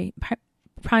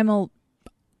primal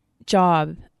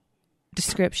job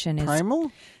description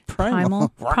is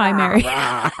primary.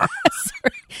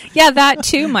 Sorry. Yeah, that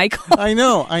too, Michael. I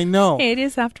know. It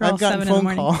is after all 7 phone in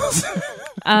the morning. Calls.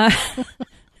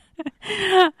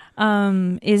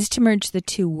 Is to merge the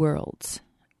two worlds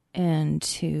and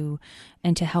to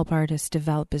help artists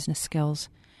develop business skills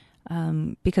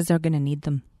because they're going to need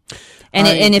them. And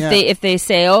if they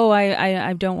say,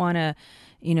 I don't want to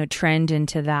trend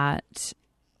into that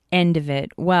end of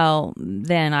it, well,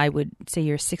 then I would say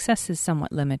your success is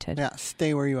somewhat limited. Yeah,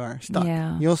 stay where you are, stuck.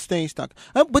 Yeah. You'll stay stuck.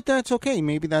 But that's okay.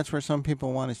 Maybe that's where some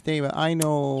people want to stay. But I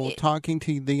know, talking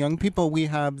to the young people, we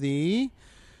have the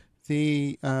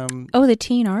teen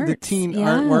art,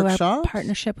 art workshop our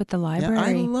partnership with the library. Yeah,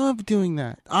 I love doing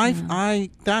that.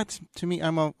 That's, to me,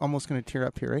 I'm almost going to tear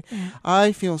up here. Right? Yeah.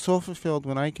 I feel so fulfilled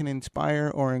when I can inspire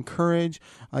or encourage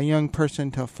a young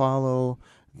person to follow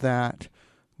that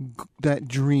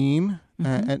dream.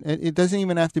 And it doesn't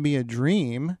even have to be a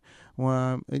dream.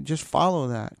 Just follow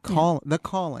that the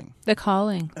calling. The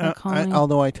calling.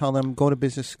 Although I tell them, go to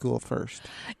business school first.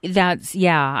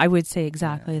 I would say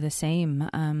exactly the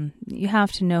same. You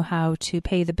have to know how to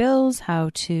pay the bills,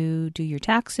 how to do your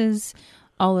taxes,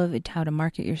 all of it, how to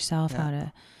market yourself, how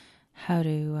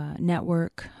to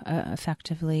network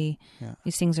effectively. Yeah.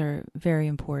 These things are very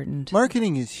important.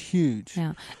 Marketing is huge.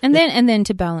 Yeah, and then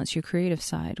to balance your creative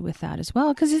side with that as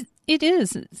well, because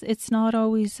it's not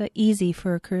always easy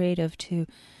for a creative to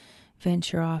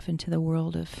venture off into the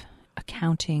world of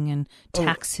accounting and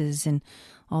taxes and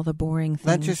all the boring things.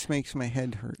 That just makes my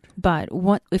head hurt. But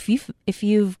if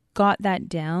you've got that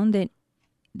down, then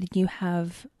you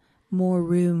have more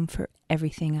room for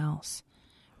everything else.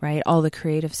 Right, all the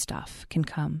creative stuff can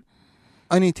come,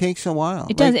 and it takes a while.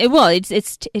 It does.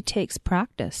 It takes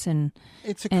practice and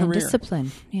it's a career,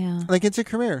 discipline. Yeah, it's a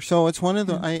career. So it's one of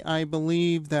the. I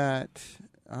believe that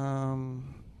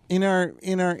in our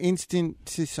instant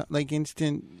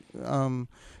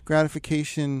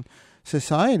gratification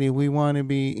society, we want to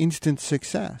be instant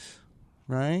success,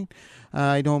 right?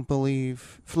 I don't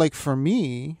believe, for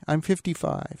me, I'm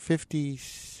 55,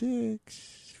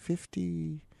 56,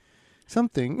 50.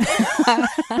 Something.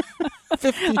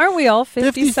 50, aren't we all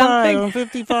 50 something? I'm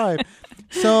 55.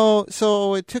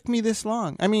 So it took me this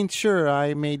long. I mean, sure,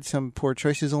 I made some poor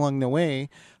choices along the way.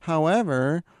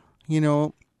 However,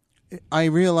 I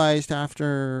realized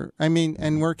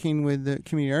and working with the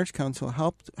Community Arts Council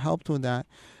helped with that,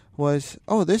 was,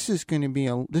 this is going to be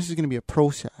a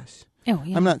process. Oh,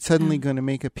 yeah. I'm not suddenly going to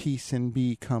make a piece and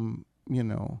become,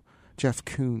 Jeff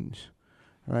Koons,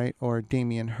 right? Or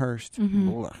Damien Hirst.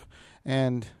 Mm-hmm.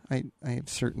 And I have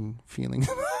certain feelings.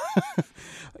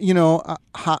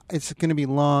 It's going to be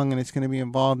long and it's going to be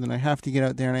involved, and I have to get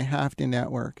out there and I have to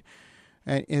network.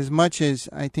 As much as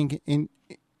I think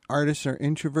artists are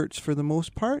introverts for the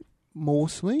most part,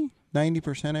 mostly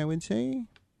 90%, I would say,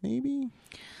 maybe.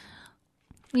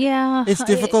 Yeah, it's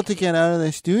difficult to get out of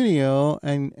the studio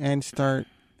and start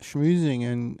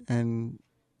schmoozing and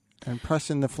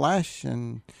pressing the flesh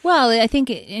and. Well, I think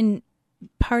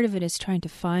part of it is trying to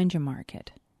find your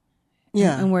market,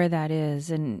 and where that is,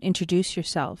 and introduce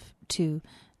yourself to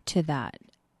that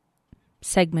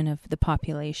segment of the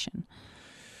population,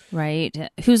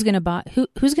 right? Who's going to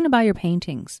buy your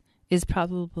paintings is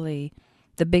probably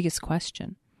the biggest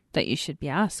question that you should be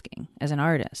asking as an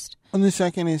artist. And the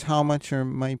second is, how much are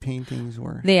my paintings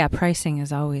worth? Yeah, pricing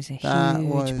is always a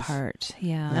huge part.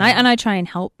 Yeah, and I try and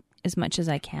help as much as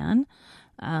I can.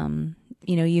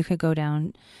 You could go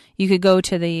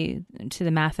to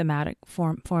the mathematic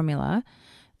formula,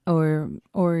 or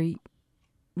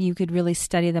you could really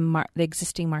study the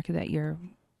existing market that you're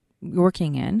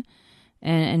working in,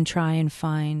 and try and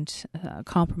find a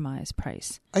compromise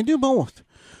price. I do both.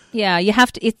 Yeah, you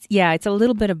have to. It's a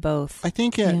little bit of both. I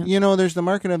think there's the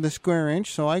market of the square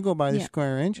inch, so I go by the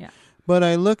square inch. Yeah. But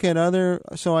I look at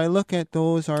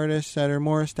those artists that are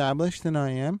more established than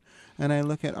I am, and I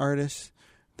look at artists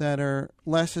that are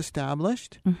less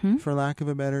established, for lack of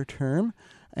a better term,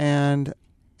 and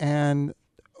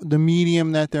the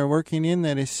medium that they're working in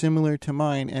that is similar to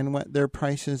mine, and what their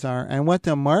prices are, and what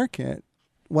the market,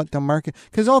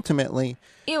 because ultimately,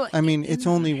 it's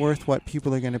only worth what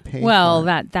people are going to pay. Well,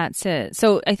 that's it.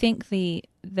 So I think the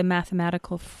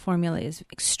mathematical formula is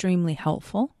extremely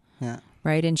helpful,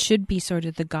 right, and should be sort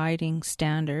of the guiding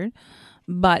standard,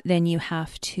 but then you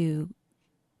have to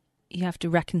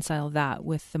reconcile that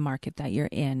with the market that you're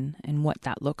in and what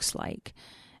that looks like,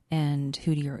 and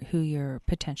who your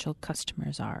potential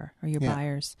customers are, or your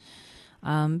buyers,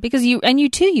 because you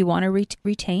want to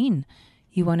retain.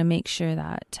 You want to make sure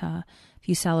that if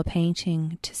you sell a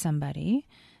painting to somebody,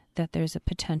 that there's a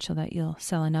potential that you'll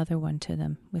sell another one to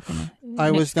them within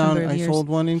I sold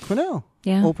one in Quesnel,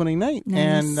 opening night, nice.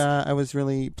 And I was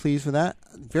really pleased with that.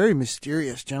 Very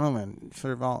mysterious gentleman,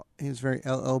 he was very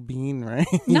LL Bean, right?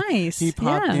 Nice. He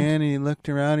popped in and he looked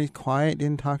around. He's quiet,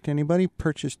 didn't talk to anybody.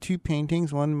 Purchased 2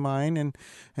 paintings, one mine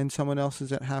and someone else's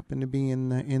that happened to be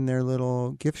in their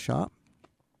little gift shop,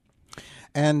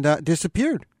 and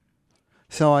disappeared.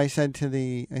 So I said to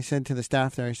the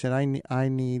staff there, I said, I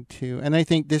need to, and I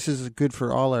think this is good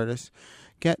for all artists,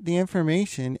 get the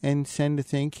information and send a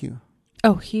thank you.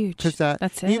 Oh, huge. Because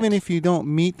that's it. Even if you don't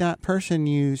meet that person,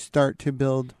 you start to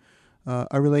build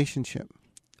a relationship.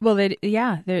 Well,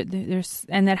 there's,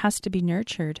 and that has to be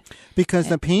nurtured. Because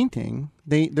the painting,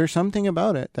 there's something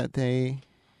about it that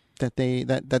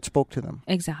spoke to them.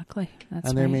 Exactly. That's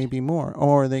and there may be more,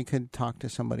 or they could talk to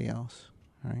somebody else.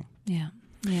 Right. Yeah.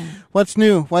 Yeah. What's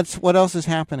new? What else is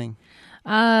happening?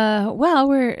 Well,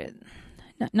 we're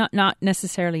not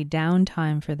necessarily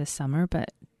downtime for the summer,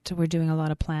 but we're doing a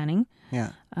lot of planning.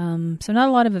 Yeah. So not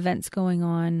a lot of events going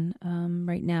on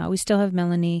right now. We still have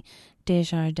Melanie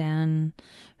Desjardins,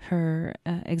 her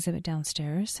exhibit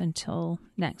downstairs until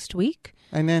next week.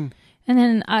 And then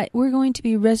we're going to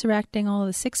be resurrecting all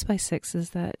the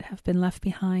 6x6s that have been left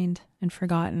behind and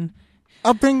forgotten.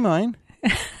 I'll bring mine.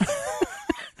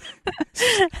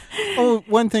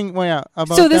 One thing. Well, yeah,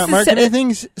 about that marketing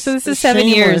things. So this is 7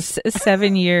 years.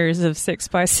 7 years of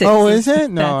 6x6. Oh, is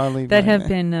it? No, I'll leave that mine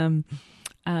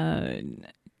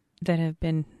have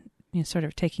been sort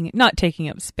of not taking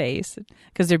up space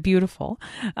because they're beautiful,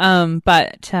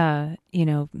 but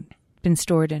been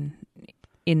stored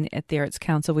at the Arts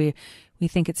Council. We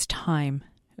think it's time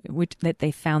that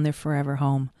they found their forever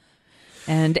home.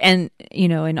 And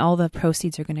all the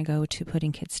proceeds are going to go to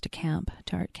putting kids to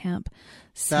art camp.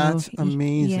 So, that's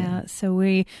amazing. Yeah, so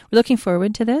we're looking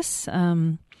forward to this.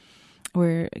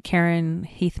 Where Karen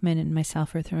Heathman and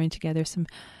myself are throwing together some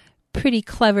pretty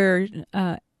clever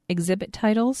exhibit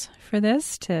titles for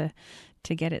this to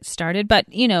get it started. But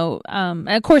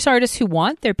of course, artists who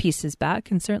want their pieces back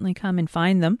can certainly come and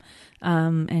find them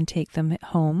and take them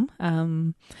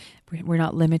home. We're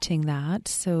not limiting that.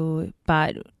 So,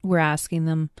 but we're asking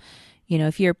them,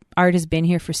 if your art has been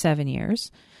here for 7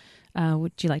 years,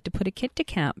 would you like to put a kid to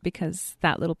camp? Because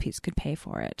that little piece could pay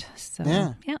for it. So,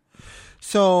 yeah.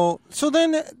 So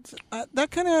then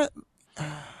that kind of,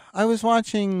 I was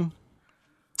watching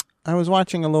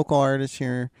a local artist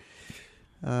here,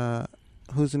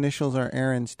 whose initials are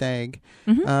Aaron Stagg,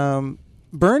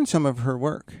 burn some of her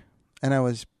work, and I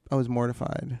was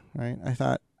mortified. Right, I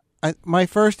thought. My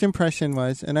first impression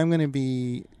was, and I'm going to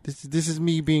be, this is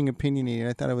me being opinionated.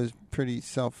 I thought it was pretty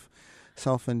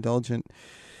self-indulgent.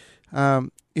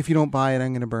 If you don't buy it,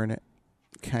 I'm going to burn it,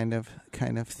 kind of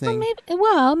thing.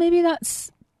 Maybe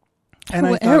that's,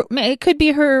 it could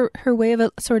be her way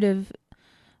of sort of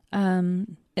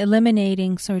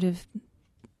eliminating sort of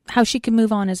how she can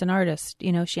move on as an artist.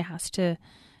 She has to.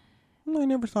 I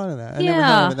never thought of that. I never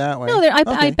thought of it that way. No,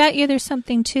 I bet you there's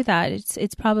something to that.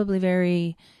 It's probably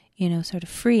very, sort of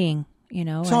freeing,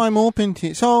 So I'm open to,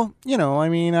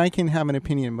 I can have an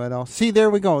opinion, but I'll see,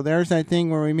 there we go. There's that thing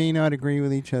where we may not agree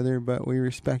with each other, but we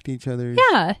respect each other's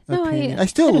opinion. I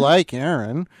still like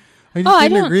Erin. I just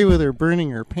didn't agree with her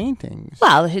burning her paintings.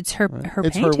 Well, it's her paintings.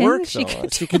 It's her work, though.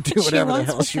 She can do whatever the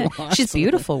hell she wants. She's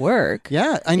beautiful work.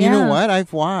 Yeah, and you know what?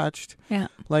 I've watched. Yeah.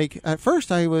 Like, at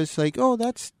first I was like, oh,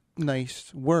 that's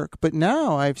nice work, but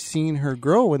now I've seen her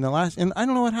grow in the last, and I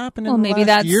don't know what happened in the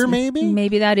last year.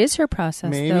 Maybe that is her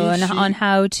process, though, on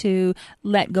how to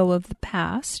let go of the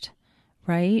past,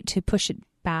 right? To push it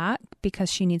back because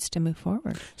she needs to move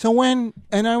forward. So and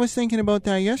I was thinking about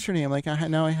that yesterday. I'm like,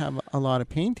 now I have a lot of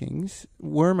paintings.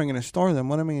 Where am I going to store them?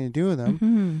 What am I going to do with them?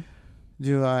 Mm-hmm.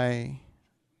 Do I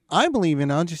believe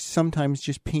in, I'll just sometimes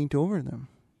just paint over them.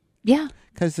 Yeah.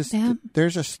 Because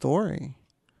there's a story.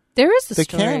 There is a story.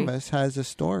 The canvas has a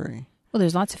story. Well,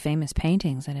 there's lots of famous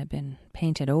paintings that have been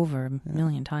painted over a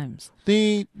million times.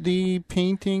 The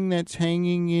painting that's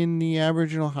hanging in the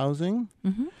Aboriginal housing,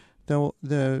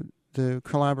 the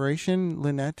collaboration,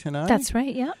 Lynette and I. That's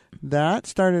right, yeah. That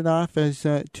started off as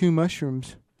 2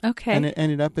 mushrooms. Okay. And it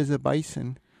ended up as a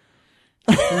bison.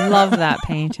 Love that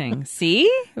painting. See?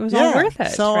 It was all worth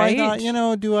it. So right? I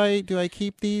thought, do I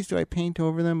keep these? Do I paint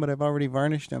over them? But I've already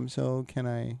varnished them, so can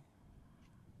I?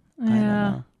 Yeah. I don't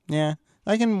know. Yeah.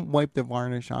 I can wipe the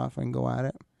varnish off and go at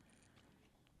it.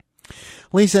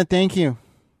 Lisa, thank you.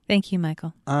 Thank you,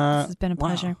 Michael. This has been a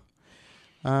pleasure.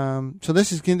 So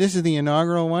this is the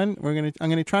inaugural one. I'm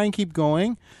gonna try and keep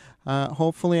going.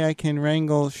 Hopefully I can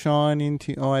wrangle Sean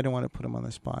into. Oh, I don't want to put him on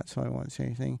the spot, so I won't say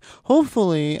anything.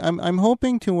 Hopefully, I'm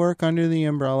hoping to work under the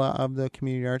umbrella of the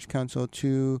Community Arts Council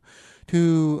to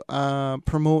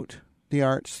promote the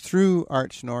arts through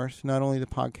Arts North, not only the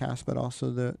podcast but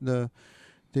also the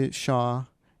Shaw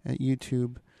at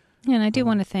YouTube. Yeah, and I do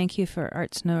want to thank you for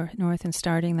Arts North and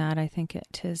starting that. I think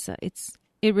it is.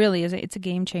 It really is. It's a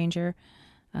game changer.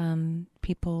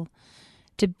 People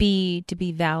to be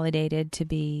validated, to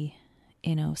be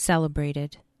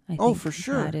celebrated I Oh, think for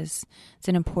sure. it's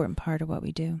an important part of what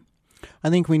we do. I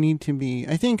think we need to be.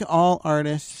 I think all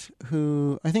artists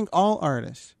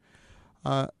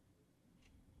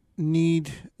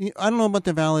need. I don't know about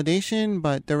the validation,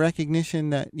 but the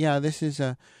recognition that this is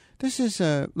a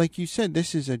like you said,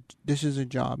 this is a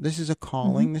job. This is a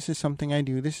calling. Mm-hmm. This is something I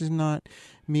do. This is not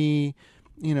me,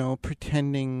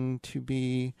 pretending to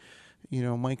be,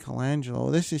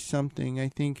 Michelangelo. This is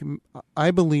something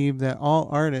I believe that all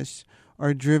artists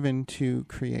are driven to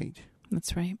create.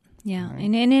 That's right. Yeah, Right.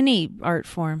 in any art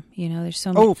form, there's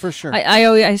so many. Oh, for sure.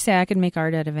 I say I can make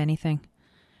art out of anything.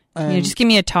 And Just give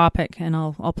me a topic and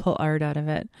I'll pull art out of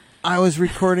it. I was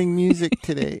recording music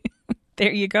today.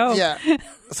 There you go. Yeah.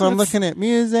 So I'm looking at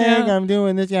music. Yeah. I'm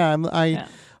doing this. Yeah.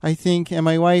 I think, and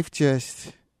my wife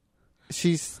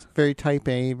she's very type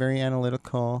A, very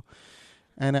analytical,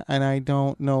 and I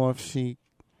don't know if she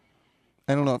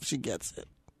gets it.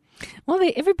 Well,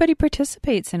 everybody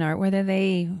participates in art, whether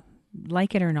they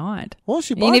like it or not. Well,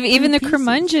 she I bought mean, even the pieces.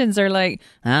 curmudgeons are like,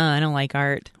 I don't like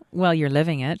art. Well, you're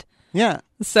living it. Yeah.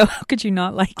 So how could you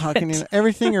not like How it? can you?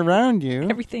 Everything around you.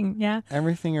 Everything, yeah.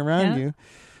 Everything around you.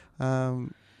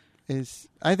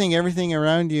 I think everything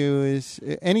around you is,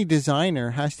 any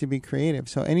designer has to be creative.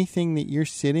 So anything that you're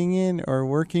sitting in or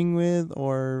working with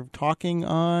or talking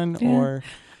on or...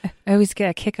 I always get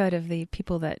a kick out of the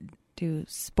people that do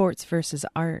sports versus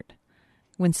art.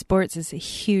 When sports has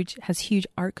huge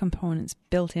art components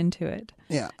built into it.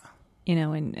 Yeah.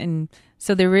 And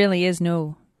so there really is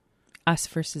no us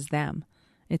versus them.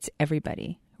 It's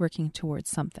everybody working towards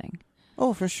something.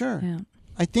 Oh, for sure. Yeah.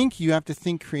 I think you have to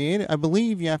think creative. I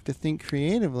believe you have to think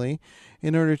creatively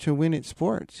in order to win at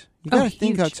sports. You got to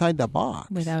think huge. outside the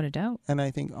box. Without a doubt. And I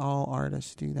think all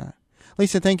artists do that.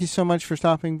 Lisa, thank you so much for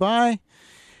stopping by.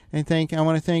 And I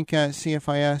want to thank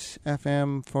CFIS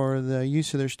FM for the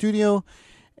use of their studio.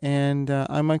 And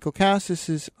I'm Michael Cass. This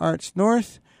is Arts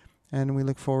North. And we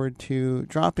look forward to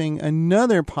dropping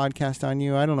another podcast on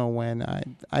you. I don't know when.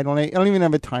 I don't even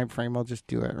have a time frame. I'll just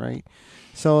do it, right?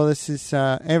 So this is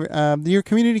your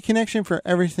community connection for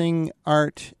everything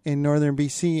art in Northern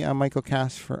BC. I'm Michael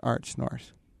Cass for Arts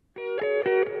North.